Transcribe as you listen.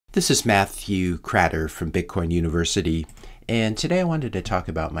This is Matthew Cratter from Bitcoin University, and today I wanted to talk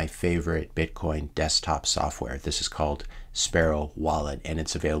about my favorite Bitcoin desktop software. This is called Sparrow Wallet, and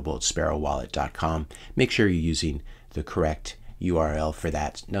it's available at sparrowwallet.com. Make sure you're using the correct URL for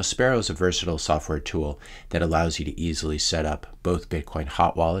that. Now, Sparrow is a versatile software tool that allows you to easily set up both Bitcoin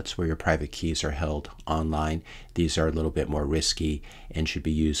hot wallets where your private keys are held online. These are a little bit more risky and should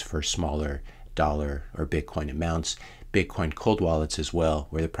be used for smaller dollar or Bitcoin amounts. Bitcoin cold wallets as well,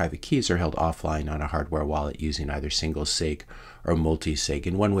 where the private keys are held offline on a hardware wallet using either single sig or multi-sig.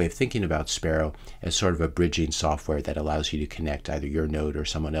 And one way of thinking about Sparrow as sort of a bridging software that allows you to connect either your node or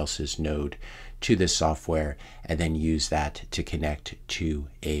someone else's node to this software and then use that to connect to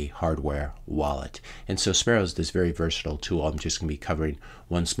a hardware wallet. And so Sparrow is this very versatile tool. I'm just going to be covering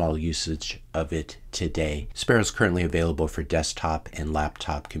one small usage of it today. Sparrow is currently available for desktop and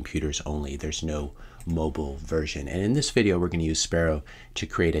laptop computers only. There's no mobile version. And in this video, we're going to use Sparrow to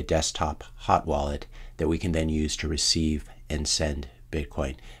create a desktop hot wallet that we can then use to receive and send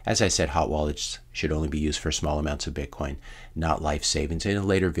Bitcoin. As I said, hot wallets should only be used for small amounts of Bitcoin, not life savings. In a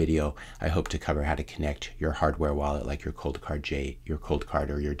later video, I hope to cover how to connect your hardware wallet like your Cold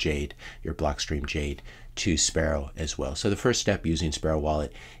Card or your Jade, your Blockstream Jade, to Sparrow as well. So the first step using Sparrow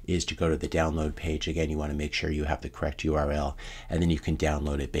Wallet is to go to the download page. Again, you want to make sure you have the correct URL, and then you can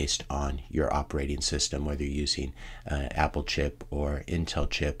download it based on your operating system, whether you're using Apple chip or Intel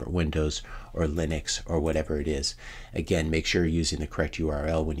chip or Windows or Linux or whatever it is. Again, make sure you're using the correct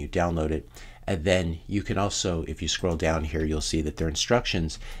URL when you download it. And then you can also, if you scroll down here, you'll see that there are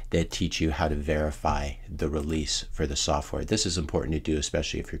instructions that teach you how to verify the release for the software. This is important to do,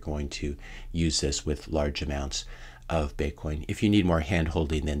 especially if you're going to use this with large amounts of Bitcoin. If you need more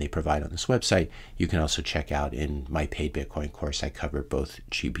hand-holding than they provide on this website, you can also check out in my paid Bitcoin course. I cover both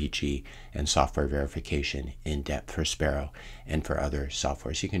GPG and software verification in depth for Sparrow and for other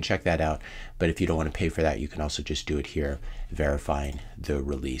softwares. You can check that out, but if you don't want to pay for that, you can also just do it here, verifying the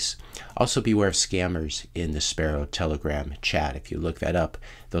release. Also, beware of scammers in the Sparrow Telegram chat. If you look that up,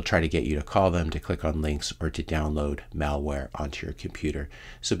 they'll try to get you to call them, to click on links, or to download malware onto your computer.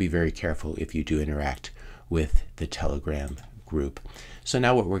 So be very careful if you do interact with the Telegram group. So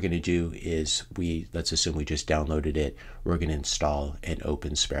now what we're going to do is let's assume we just downloaded it. We're going to install and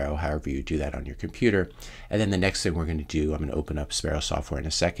open Sparrow, however you do that on your computer. And then the next thing we're going to do, I'm going to open up Sparrow software in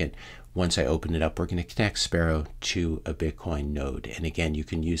a second. Once I open it up, we're going to connect Sparrow to a Bitcoin node. And again, you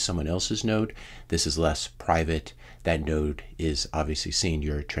can use someone else's node. This is less private. That node is obviously seeing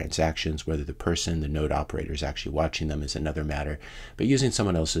your transactions. Whether the person, the node operator, is actually watching them is another matter. But using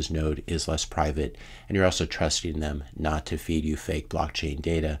someone else's node is less private. And you're also trusting them not to feed you fake blockchain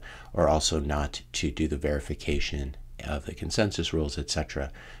data, or also not to do the verification of the consensus rules, etc.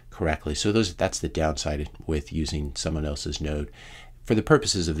 correctly. So that's the downside with using someone else's node. For the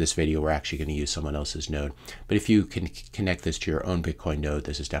purposes of this video, we're actually going to use someone else's node. But if you can connect this to your own Bitcoin node,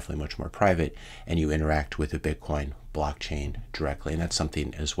 this is definitely much more private, and you interact with the Bitcoin blockchain directly. And that's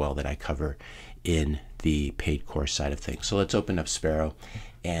something as well that I cover in the paid course side of things. So let's open up Sparrow.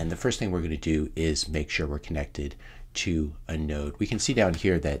 And the first thing we're going to do is make sure we're connected to a node. We can see down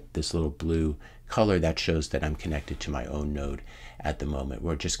here that this little blue color, that shows that I'm connected to my own node at the moment.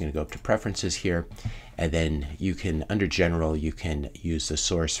 We're just going to go up to preferences here, and then you can, under general, you can use the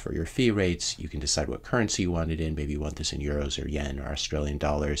source for your fee rates. You can decide what currency you want it in. Maybe you want this in euros or yen or Australian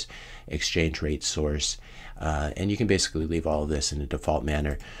dollars, exchange rate source, and you can basically leave all of this in a default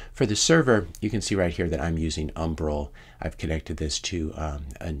manner. For the server, you can see right here that I'm using Umbrel. I've connected this to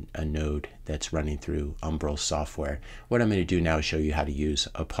a node that's running through Umbrel software. What I'm going to do now is show you how to use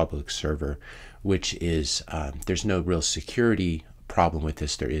a public server, which is, there's no real security problem with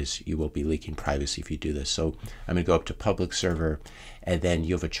this. You will be leaking privacy if you do this. So I'm going to go up to public server, and then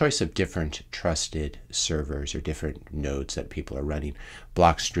you have a choice of different trusted servers or different nodes that people are running.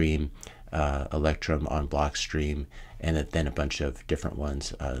 Blockstream, Electrum on Blockstream, and then a bunch of different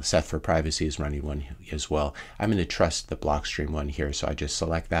ones. Seth for Privacy is running one as well. I'm going to trust the Blockstream one here, so I just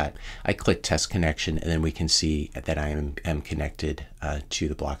select that. I click Test Connection, and then we can see that I am connected to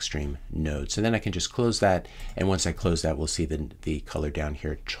the Blockstream node. So then I can just close that, and once I close that, we'll see the color down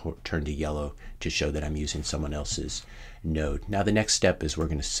here turn to yellow to show that I'm using someone else's node. Now the next step is we're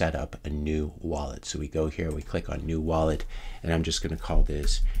going to set up a new wallet. So we go here, we click on New Wallet, and I'm just going to call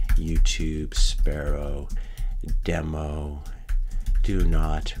this YouTube Sparrow Demo Do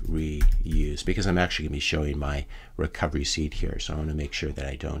Not Reuse, because I'm actually going to be showing my recovery seed here. So I want to make sure that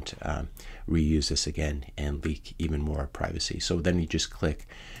I don't reuse this again and leak even more privacy. So then you just click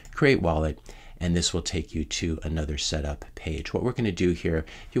Create Wallet, and this will take you to another setup page. What we're going to do here,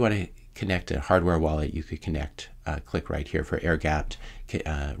 if you want to connect a hardware wallet, you could connect, click right here for air-gapped,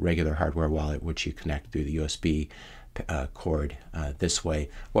 regular hardware wallet, which you connect through the USB cord this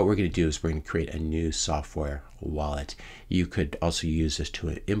way. What we're going to do is we're going to create a new software wallet. You could also use this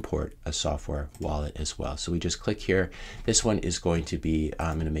to import a software wallet as well. So we just click here. This one is going to be,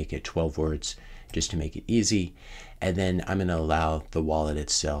 I'm going to make it 12 words just to make it easy. And then I'm going to allow the wallet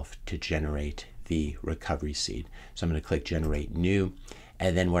itself to generate the recovery seed. So I'm going to click generate new.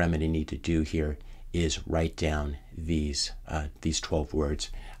 And then what I'm going to need to do here is write down these 12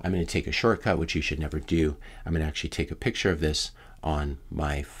 words. I'm going to take a shortcut, which you should never do. I'm going to actually take a picture of this on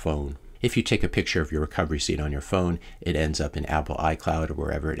my phone. If you take a picture of your recovery seed on your phone, it ends up in Apple iCloud or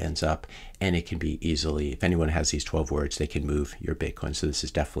wherever it ends up, and it can be easily, if anyone has these 12 words, they can move your Bitcoin. So this is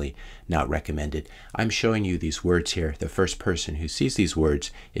definitely not recommended. I'm showing you these words here. The first person who sees these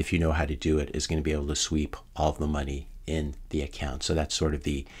words, if you know how to do it, is going to be able to sweep all of the money in the account. So that's sort of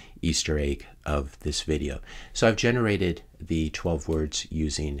the Easter egg of this video. So I've generated the 12 words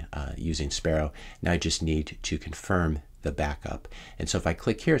using Sparrow. Now I just need to confirm the backup. And so if I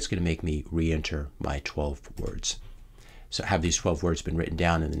click here, it's going to make me re-enter my 12 words. So have these 12 words been written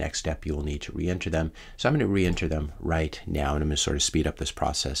down? In the next step, you will need to re-enter them. So I'm going to re-enter them right now, and I'm going to sort of speed up this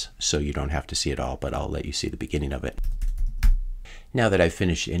process so you don't have to see it all, but I'll let you see the beginning of it. Now that I've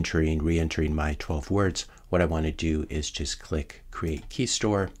finished re-entering my 12 words, what I want to do is just click Create Key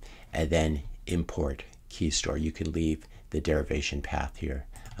Store and then Import Key Store. You can leave the derivation path here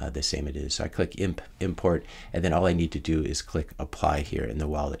the same it is. So I click Import, and then all I need to do is click Apply here, and the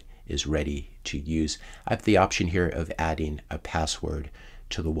wallet is ready to use. I have the option here of adding a password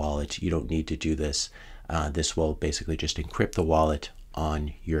to the wallet. You don't need to do this. This will basically just encrypt the wallet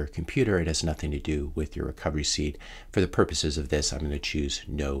on your computer. It has nothing to do with your recovery seed. For the purposes of this, I'm going to choose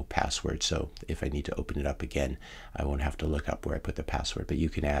no password. So if I need to open it up again, I won't have to look up where I put the password, but you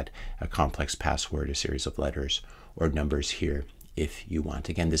can add a complex password, a series of letters or numbers here if you want.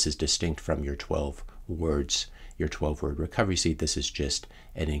 Again, this is distinct from your 12 words, your 12-word recovery seed. This is just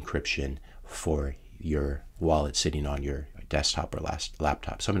an encryption for your wallet sitting on your desktop or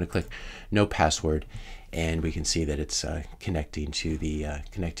laptop. So I'm going to click no password, and we can see that it's connecting to the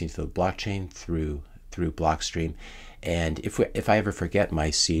blockchain through Blockstream. And if I ever forget my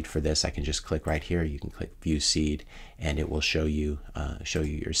seed for this, I can just click right here. You can click View Seed, and it will show you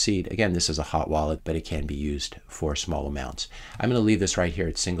your seed. Again, this is a hot wallet, but it can be used for small amounts. I'm going to leave this right here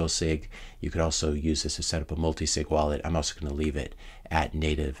at single sig. You could also use this to set up a multi-sig wallet. I'm also going to leave it at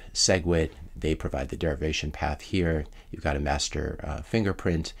native SegWit. They provide the derivation path here. You've got a master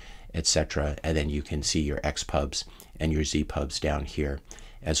fingerprint, etc. And then you can see your XPubs and your ZPubs down here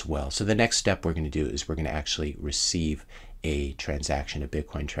as well. So the next step we're going to do is we're going to actually receive a transaction, a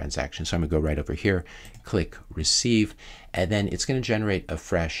Bitcoin transaction. So I'm going to go right over here, click receive, and then it's going to generate a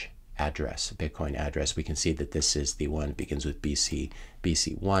fresh address, a Bitcoin address. We can see that this is the one that begins with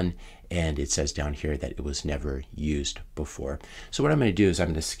BC1, and it says down here that it was never used before. So what I'm going to do is I'm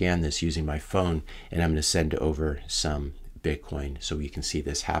going to scan this using my phone, and I'm going to send over some Bitcoin so we can see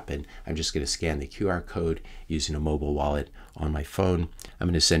this happen. I'm just going to scan the QR code using a mobile wallet on my phone. I'm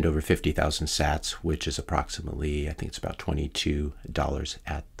going to send over 50,000 sats, which is approximately, I think it's about $22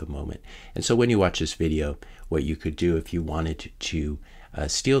 at the moment. And so when you watch this video, what you could do if you wanted to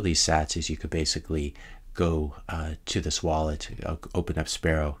steal these sats is you could basically go to this wallet, open up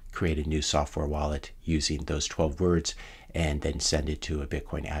Sparrow, create a new software wallet using those 12 words, and then send it to a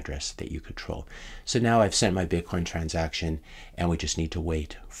Bitcoin address that you control. So now I've sent my Bitcoin transaction, and we just need to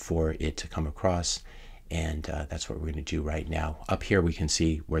wait for it to come across, and that's what we're going to do right now. Up here we can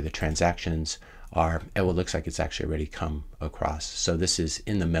see where the transactions are, and it looks like it's actually already come across. So this is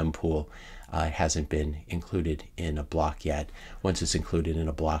in the mempool. It hasn't been included in a block yet. Once it's included in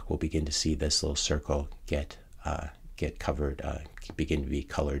a block, we'll begin to see this little circle get covered, begin to be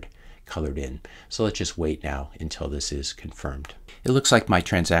colored in. So let's just wait now until this is confirmed. It looks like my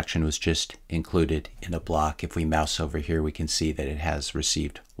transaction was just included in a block. If we mouse over here, we can see that it has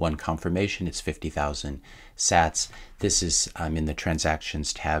received one confirmation. It's 50,000 sats. This is in the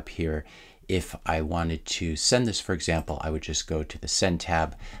transactions tab here. If I wanted to send this, for example, I would just go to the send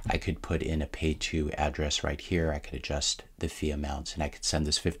tab. I could put in a pay to address right here. I could adjust the fee amounts, and I could send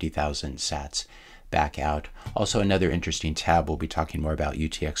this 50,000 sats back out. Also, another interesting tab, we'll be talking more about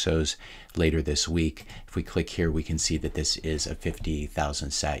UTXOs later this week. If we click here, we can see that this is a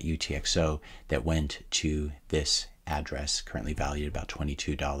 50,000 sat UTXO that went to this address, currently valued about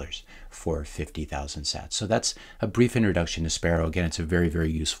 $22 for 50,000 sats. So that's a brief introduction to Sparrow. Again, it's a very,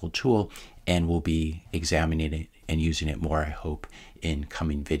 very useful tool, and we'll be examining it and using it more, I hope, in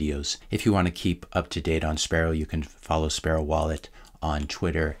coming videos. If you want to keep up to date on Sparrow, you can follow Sparrow Wallet on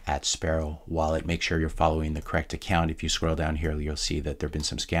Twitter at Sparrow Wallet. Make sure you're following the correct account. If you scroll down here, you'll see that there have been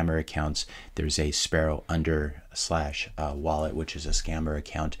some scammer accounts. There's a Sparrow _wallet, which is a scammer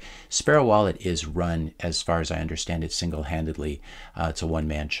account. Sparrow Wallet is run, as far as I understand it, single-handedly. It's a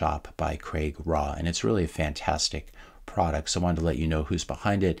one-man shop by Craig Raw, and it's really a fantastic product. So I wanted to let you know who's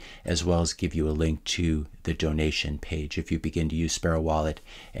behind it, as well as give you a link to the donation page. If you begin to use Sparrow Wallet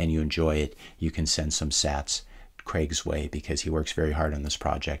and you enjoy it, you can send some sats Craig's way, because he works very hard on this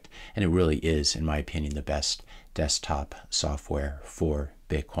project, and it really is, in my opinion, the best desktop software for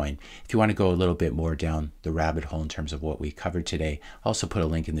Bitcoin. If you want to go a little bit more down the rabbit hole in terms of what we covered today, I'll also put a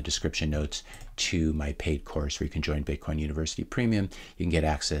link in the description notes to my paid course where you can join Bitcoin University Premium. You can get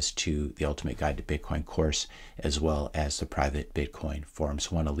access to the Ultimate Guide to Bitcoin course, as well as the private Bitcoin forum.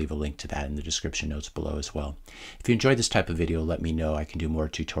 So I want to leave a link to that in the description notes below as well. If you enjoyed this type of video, let me know. I can do more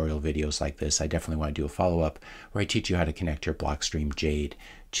tutorial videos like this. I definitely want to do a follow-up where I teach you how to connect your Blockstream Jade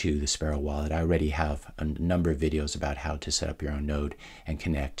to the Sparrow Wallet. I already have a number of videos about how to set up your own node and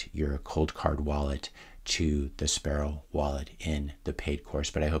connect your cold card wallet to the Sparrow Wallet in the paid course,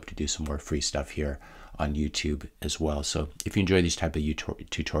 but I hope to do some more free stuff here on YouTube as well. So if you enjoy these type of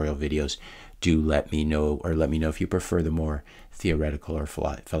tutorial videos, do let me know, or let me know if you prefer the more theoretical or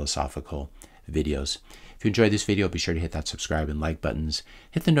philosophical videos. If you enjoyed this video, be sure to hit that subscribe and like buttons.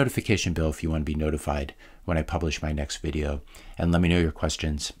 Hit the notification bell if you want to be notified when I publish my next video. And let me know your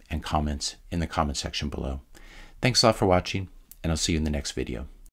questions and comments in the comment section below. Thanks a lot for watching, and I'll see you in the next video.